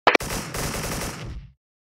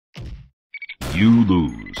You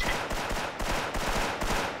lose.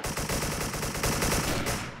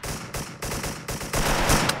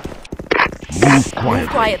 Move quietly. Move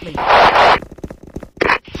quietly.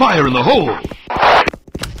 Fire in the hole!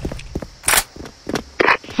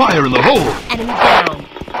 Fire in the hole! Enemy down.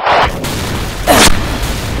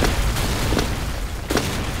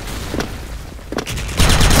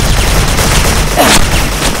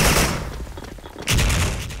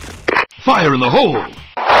 Fire in the hole!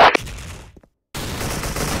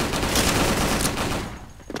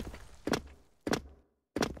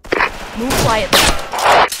 Move quietly.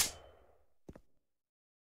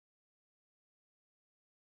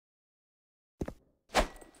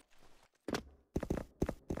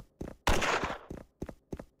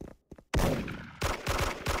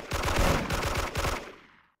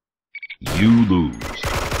 You lose.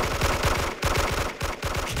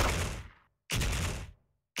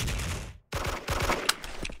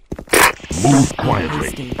 Move quietly.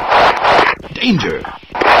 Hasty. Danger!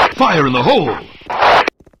 Fire in the hole!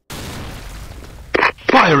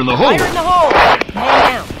 Fire in the hole! Fire in the hole. Man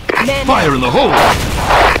down. Man Fire down. in the hole!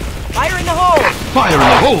 Fire in the hole. Fire in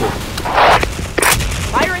the hole!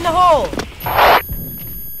 Fire in the hole.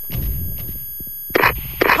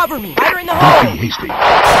 Cover me. Fire in the Don't hole. be hasty.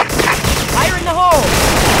 Fire in the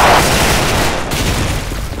hole.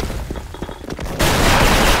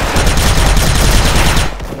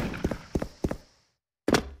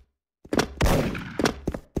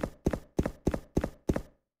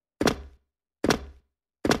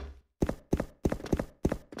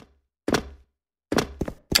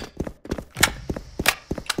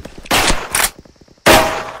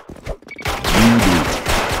 You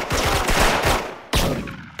lose.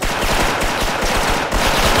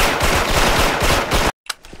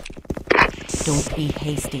 Don't be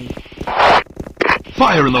hasty.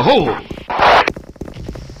 Fire in the hole!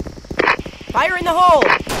 Fire in the hole.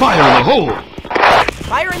 Fire in the hole!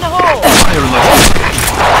 Fire in the hole. Fire in the hole!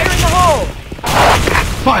 Fire in the hole.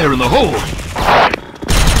 Fire in the hole!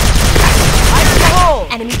 Fire in the hole.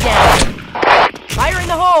 Enemy down. Fire in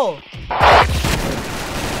the hole.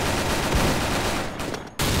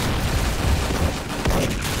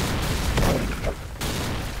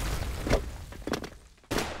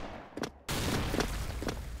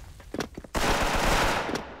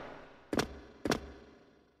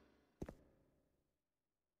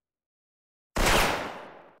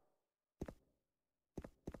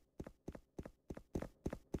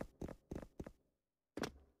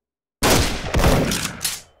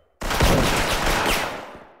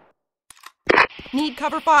 Need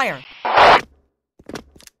cover fire.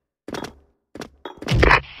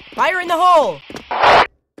 Fire in the hole.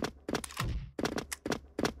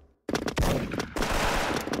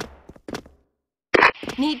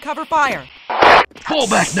 Need cover fire. Fall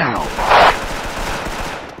back now!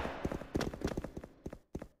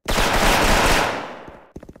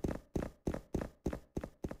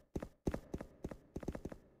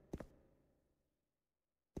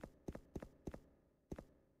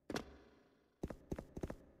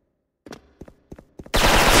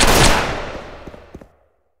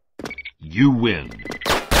 You win.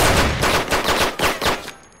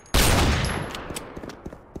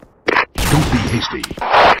 Don't be hasty.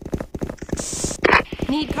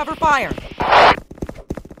 Need cover fire.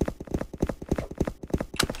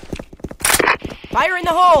 Fire in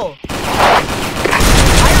the hole.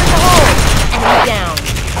 Fire in the hole. Enemy down.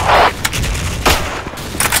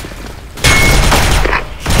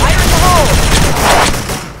 Fire in the hole.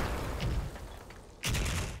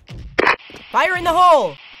 Fire in the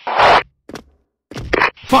hole.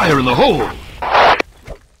 Fire in the hole!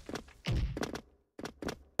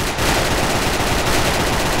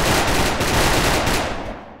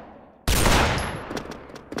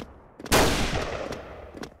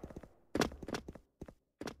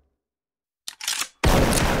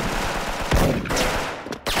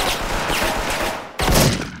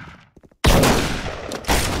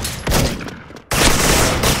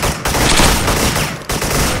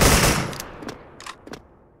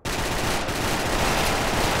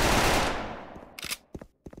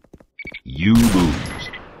 You lose.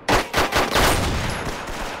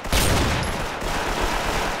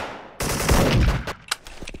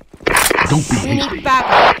 Don't be We hasty. need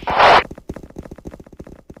backup.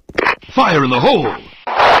 Fire in the hole!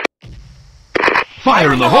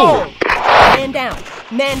 Fire in the hole! Man down.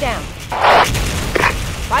 Man down.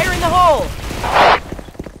 Fire in the hole.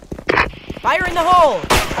 Fire in the hole.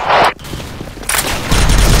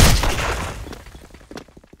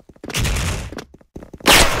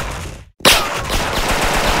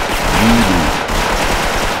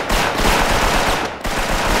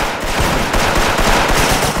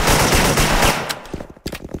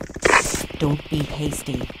 Don't be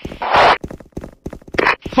hasty.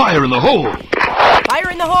 Fire in the hole! Fire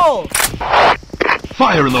in the hole!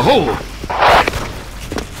 Fire in the hole!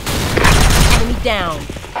 Enemy down.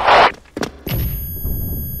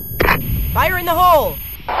 Fire in the hole!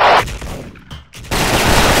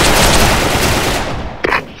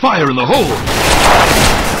 Fire in the hole!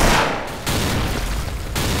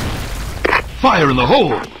 Fire in the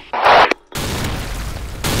hole!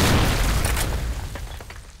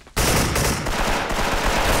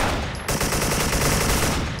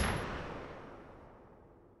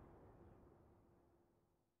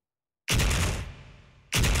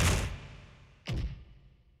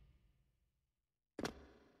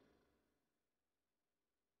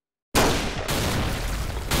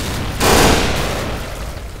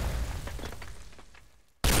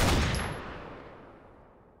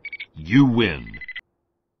 You win.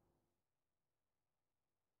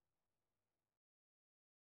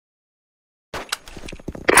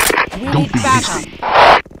 Don't be hasty.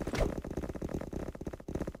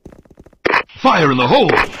 Fire in the hole!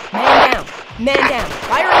 Man down. Man down.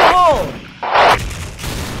 Fire in the hole!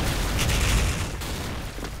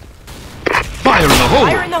 Fire in the hole!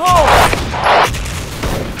 Fire in the hole!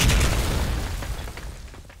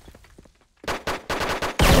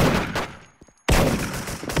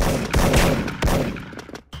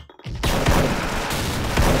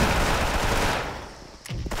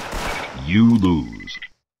 You lose.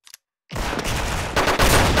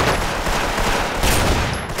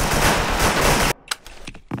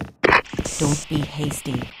 Don't be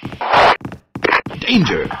hasty.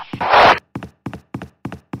 Danger!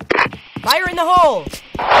 Fire in the hole!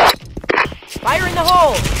 Fire in the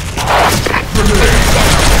hole!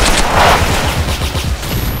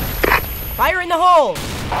 Fire in the hole!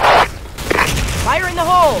 Fire in the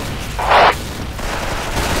hole!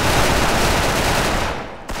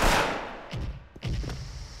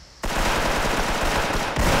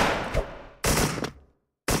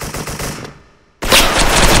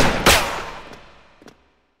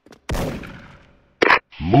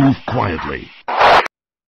 Move quietly.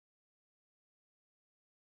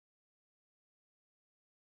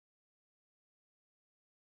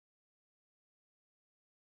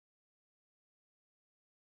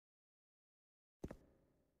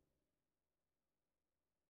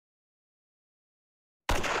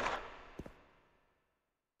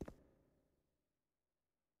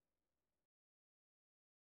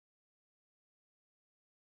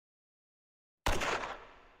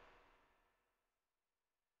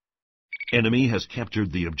 Enemy has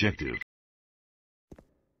captured the objective.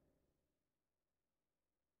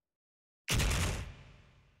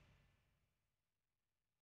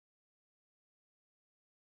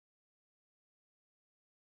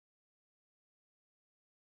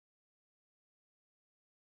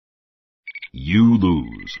 You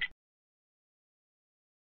lose.